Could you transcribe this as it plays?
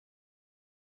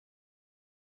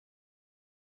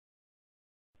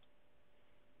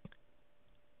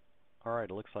Alright,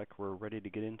 it looks like we're ready to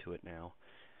get into it now.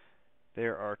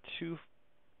 There are two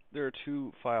there are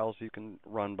two files you can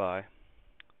run by.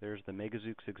 There's the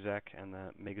Megazeux exec and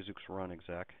the Megazeux run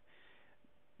exec.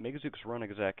 Megazeux run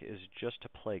exec is just to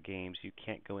play games. You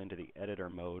can't go into the editor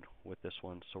mode with this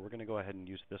one, so we're going to go ahead and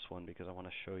use this one because I want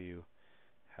to show you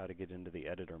how to get into the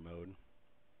editor mode.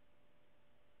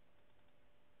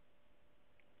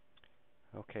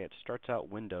 Okay, it starts out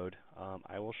windowed.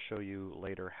 I will show you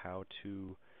later how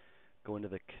to go into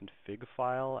the config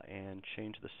file and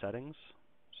change the settings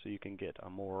so you can get a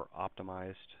more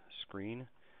optimized screen.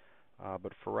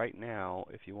 But for right now,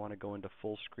 if you want to go into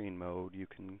full screen mode, you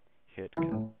can hit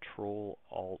Control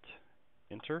Alt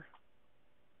Enter.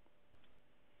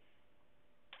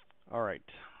 Alright,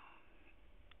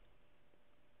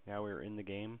 now we're in the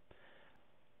game.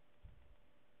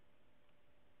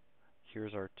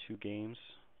 Here's our two games,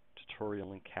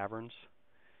 Tutorial and Caverns.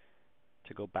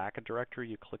 To go back a directory,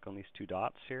 you click on these two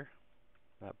dots here.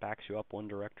 That backs you up one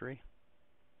directory.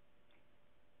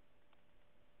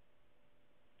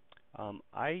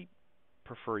 I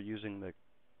prefer using the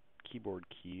keyboard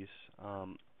keys,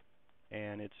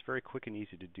 and it's very quick and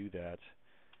easy to do that.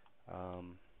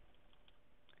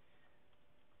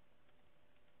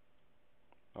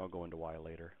 I'll go into why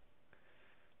later.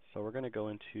 So we're going to go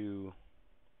into,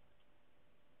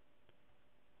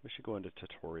 we should go into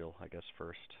Tutorial, I guess,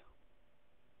 first.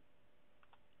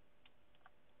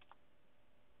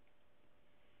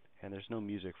 And there's no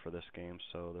music for this game,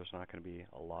 so there's not going to be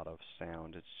a lot of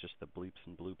sound. It's just the bleeps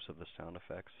and bloops of the sound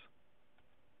effects.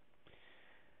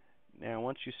 Now,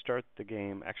 once you start the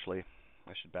game, actually,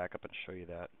 I should back up and show you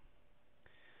that.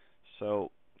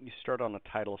 So, you start on the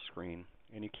title screen,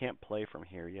 and you can't play from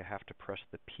here. You have to press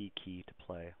the P key to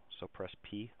play. So press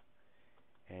P,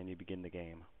 and you begin the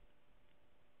game.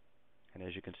 And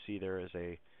as you can see, there is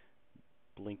a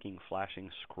blinking, flashing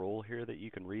scroll here that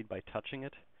you can read by touching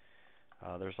it.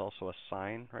 There's also a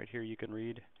sign right here you can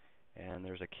read, and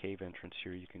there's a cave entrance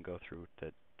here you can go through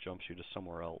that jumps you to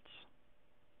somewhere else.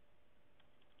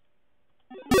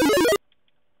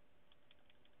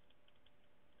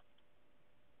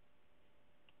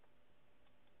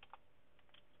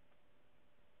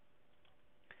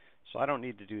 So I don't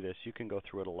need to do this. You can go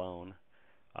through it alone.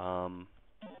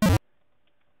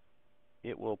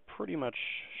 It will pretty much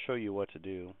show you what to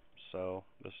do, so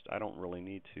I don't really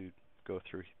need to go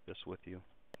through this with you.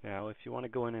 Now, if you want to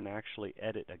go in and actually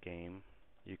edit a game,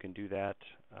 you can do that.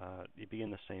 You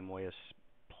begin the same way as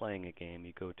playing a game.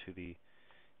 You go to the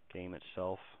game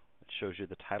itself. It shows you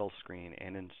the title screen,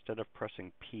 and instead of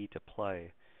pressing P to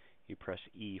play, you press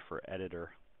E for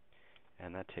editor,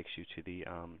 and that takes you to the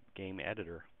game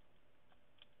editor.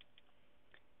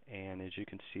 And as you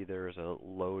can see, there is a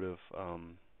load of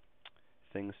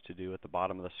things to do at the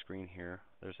bottom of the screen here.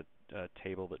 There's a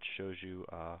table that shows you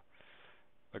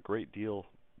a great deal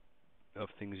of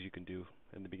things you can do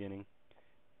in the beginning.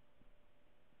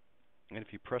 And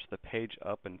if you press the page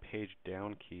up and page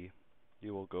down key,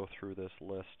 you will go through this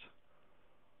list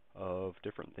of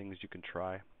different things you can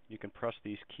try. You can press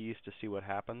these keys to see what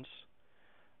happens.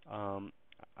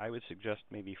 I would suggest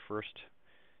maybe first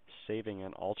saving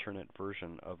an alternate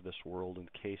version of this world in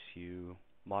case you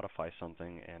modify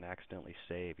something and accidentally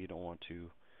save. You don't want to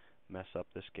mess up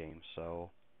this game. So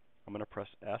I'm going to press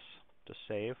S to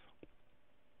save.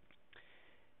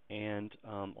 And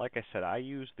like I said, I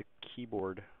use the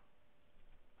keyboard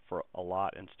for a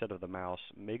lot instead of the mouse.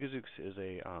 Megazeux is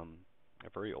a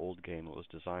very old game. It was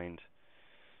designed,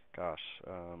 gosh,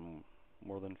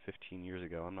 more than 15 years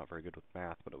ago. I'm not very good with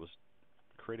math, but it was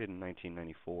created in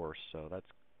 1994, so that's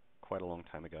quite a long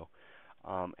time ago.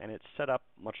 And it's set up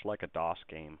much like a DOS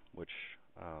game, which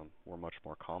were much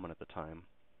more common at the time.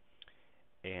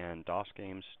 And DOS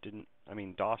games didn't,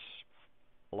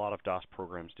 a lot of DOS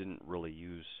programs didn't really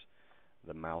use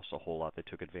the mouse a whole lot. They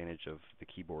took advantage of the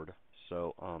keyboard.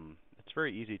 So it's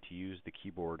very easy to use the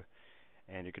keyboard,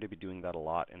 and you're going to be doing that a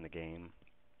lot in the game.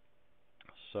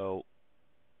 So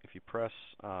if you press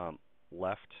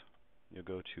left, you'll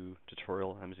go to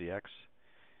Tutorial MZX.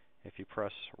 If you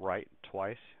press right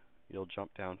twice, you'll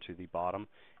jump down to the bottom,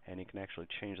 and you can actually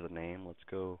change the name. Let's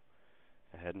go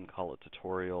ahead and call it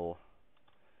Tutorial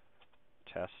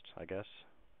Test, I guess.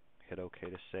 Hit OK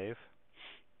to save.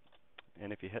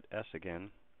 And if you hit S again,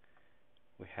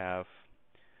 we have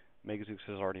Megazeux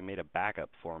has already made a backup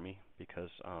for me because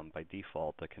by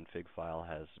default the config file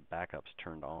has backups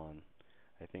turned on.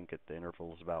 I think at the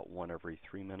interval is about 1 every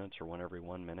 3 minutes or 1 every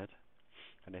 1 minute.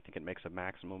 And I think it makes a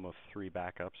maximum of 3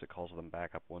 backups. It calls them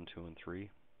backup 1, 2, and 3.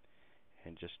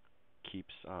 And just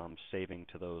keeps saving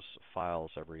to those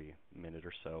files every minute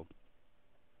or so.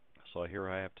 So here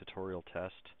I have tutorial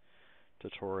test.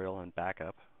 tutorial and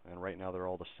backup, and right now they're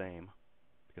all the same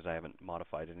because I haven't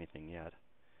modified anything yet.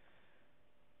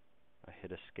 I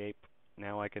hit escape.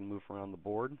 Now I can move around the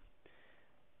board.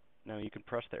 Now you can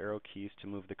press the arrow keys to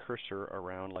move the cursor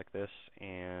around like this,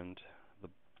 and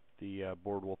the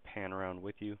board will pan around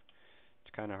with you.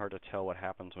 It's kind of hard to tell what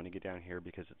happens when you get down here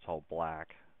because it's all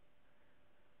black.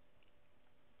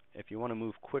 If you want to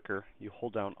move quicker, you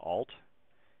hold down Alt,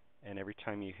 and every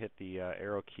time you hit the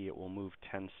arrow key it will move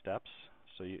 10 steps,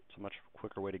 so it's a much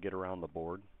quicker way to get around the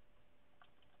board.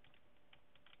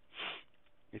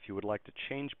 If you would like to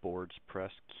change boards,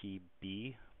 press key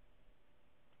B,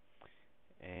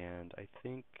 and I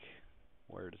think,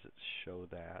 where does it show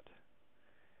that?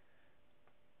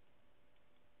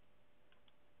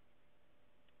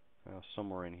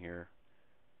 Somewhere in here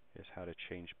is how to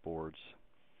change boards.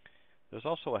 There's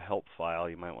also a help file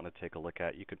you might want to take a look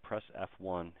at. You could press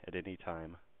F1 at any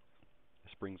time.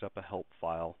 This brings up a help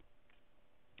file,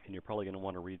 and you're probably going to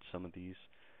want to read some of these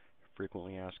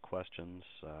frequently asked questions,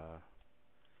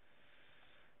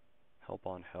 help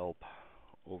on help,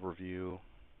 overview,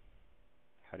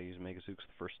 how to use Megazeux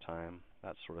the first time,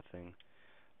 that sort of thing.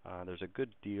 There's a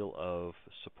good deal of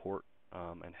support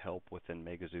and help within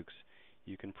Megazeux.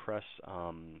 You can press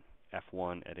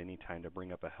F1 at any time to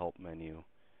bring up a help menu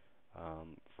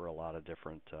for a lot of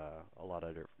different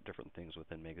things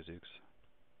within Megazeux.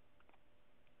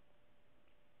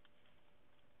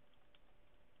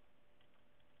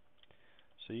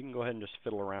 So you can go ahead and just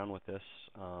fiddle around with this.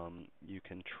 You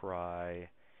can try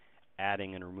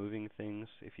adding and removing things.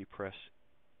 If you press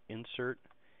Insert,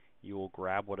 you will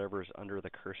grab whatever is under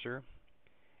the cursor,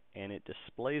 and it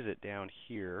displays it down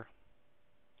here.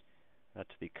 That's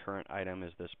the current item,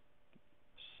 is this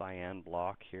cyan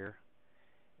block here,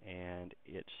 and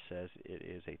it says it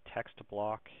is a text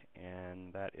block,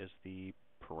 and that is the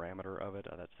parameter of it.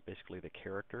 That's basically the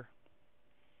character.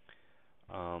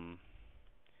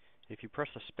 If you press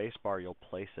the space bar, you'll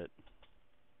place it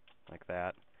like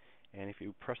that, and if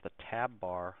you press the tab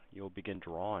bar, you'll begin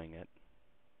drawing it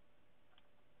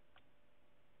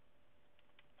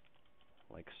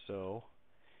like so,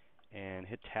 and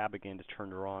hit tab again to turn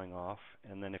drawing off,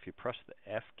 and then if you press the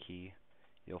F key,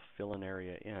 you'll fill an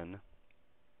area in.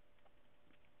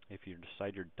 If you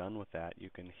decide you're done with that, you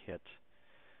can hit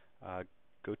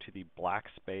go to the black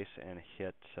space and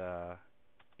hit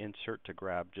Insert to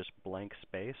grab just blank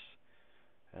space,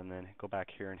 and then go back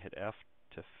here and hit F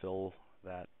to fill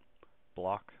that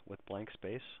block with blank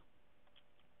space.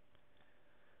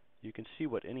 You can see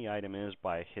what any item is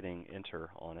by hitting Enter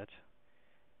on it,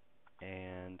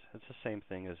 and it's the same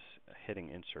thing as hitting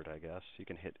Insert, I guess. You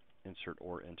can hit Insert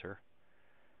or Enter.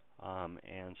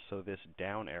 And so this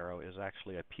down arrow is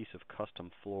actually a piece of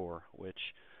custom floor, which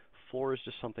floor is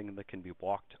just something that can be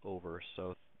walked over,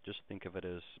 so just think of it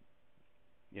as,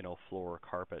 you know, floor or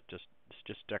carpet. It's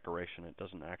just decoration. It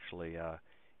doesn't actually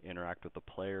interact with the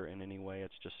player in any way.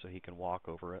 It's just so he can walk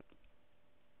over it.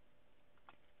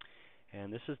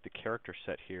 And this is the character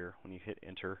set here. When you hit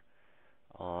Enter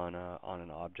on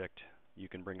an object, you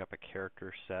can bring up a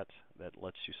character set that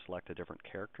lets you select a different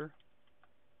character.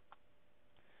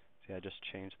 See, I just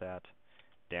changed that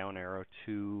down arrow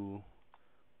to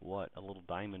what? A little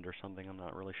diamond or something, I'm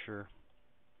not really sure.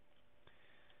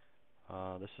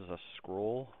 This is a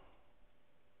scroll.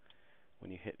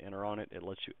 When you hit Enter on it, it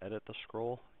lets you edit the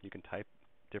scroll. You can type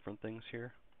different things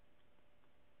here.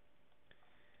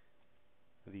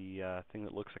 The thing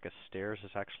that looks like a stairs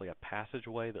is actually a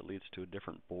passageway that leads to a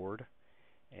different board.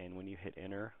 And when you hit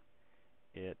Enter,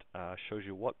 it shows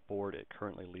you what board it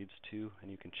currently leads to,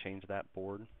 and you can change that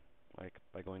board, like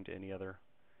by going to any other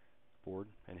board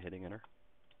and hitting Enter.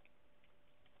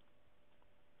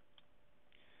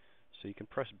 So you can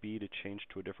press B to change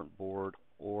to a different board,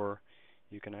 or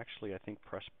you can actually, I think,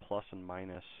 press plus and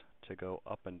minus to go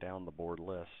up and down the board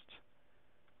list.